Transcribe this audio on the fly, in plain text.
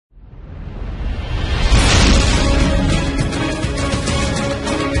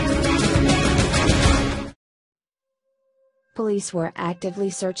police were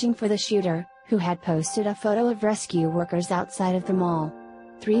actively searching for the shooter, who had posted a photo of rescue workers outside of the mall.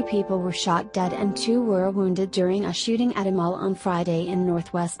 3 people were shot dead and 2 were wounded during a shooting at a mall on Friday in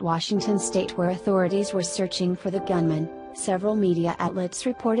northwest Washington state, where authorities were searching for the gunman, several media outlets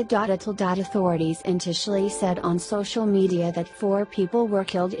reported. Authorities initially said on social media that 4 people were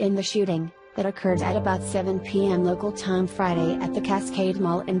killed in the shooting, that occurred at about 7 p.m. local time Friday at the Cascade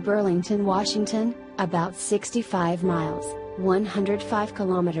Mall in Burlington, Washington, about 65 miles, 105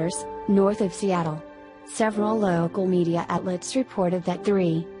 kilometers, north of Seattle. Several local media outlets reported that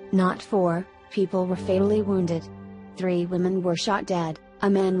 3, not 4, people were fatally wounded. 3 women were shot dead, a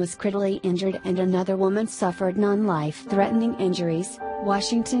man was critically injured and another woman suffered non-life-threatening injuries,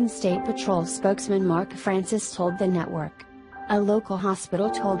 Washington State Patrol spokesman Mark Francis told the network. A local hospital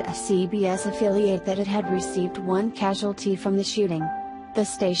told a CBS affiliate that it had received 1 casualty from the shooting. The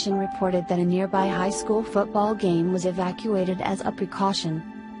station reported that a nearby high school football game was evacuated as a precaution.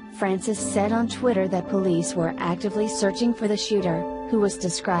 Francis said on Twitter that police were actively searching for the shooter, who was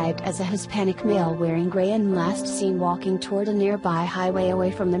described as a Hispanic male wearing gray and last seen walking toward a nearby highway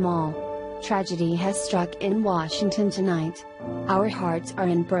away from the mall. Tragedy has struck in Washington tonight. Our hearts are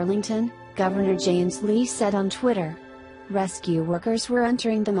in Burlington, Governor James Lee said on Twitter. Rescue workers were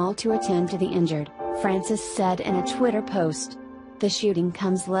entering the mall to attend to the injured, Francis said in a Twitter post. The shooting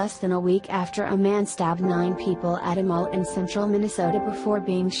comes less than a week after a man stabbed 9 people at a mall in central Minnesota before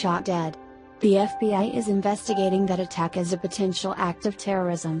being shot dead. The FBI is investigating that attack as a potential act of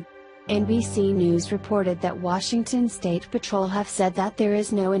terrorism. NBC News reported that Washington State Patrol have said that there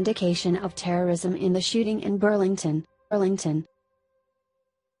is no indication of terrorism in the shooting in Burlington.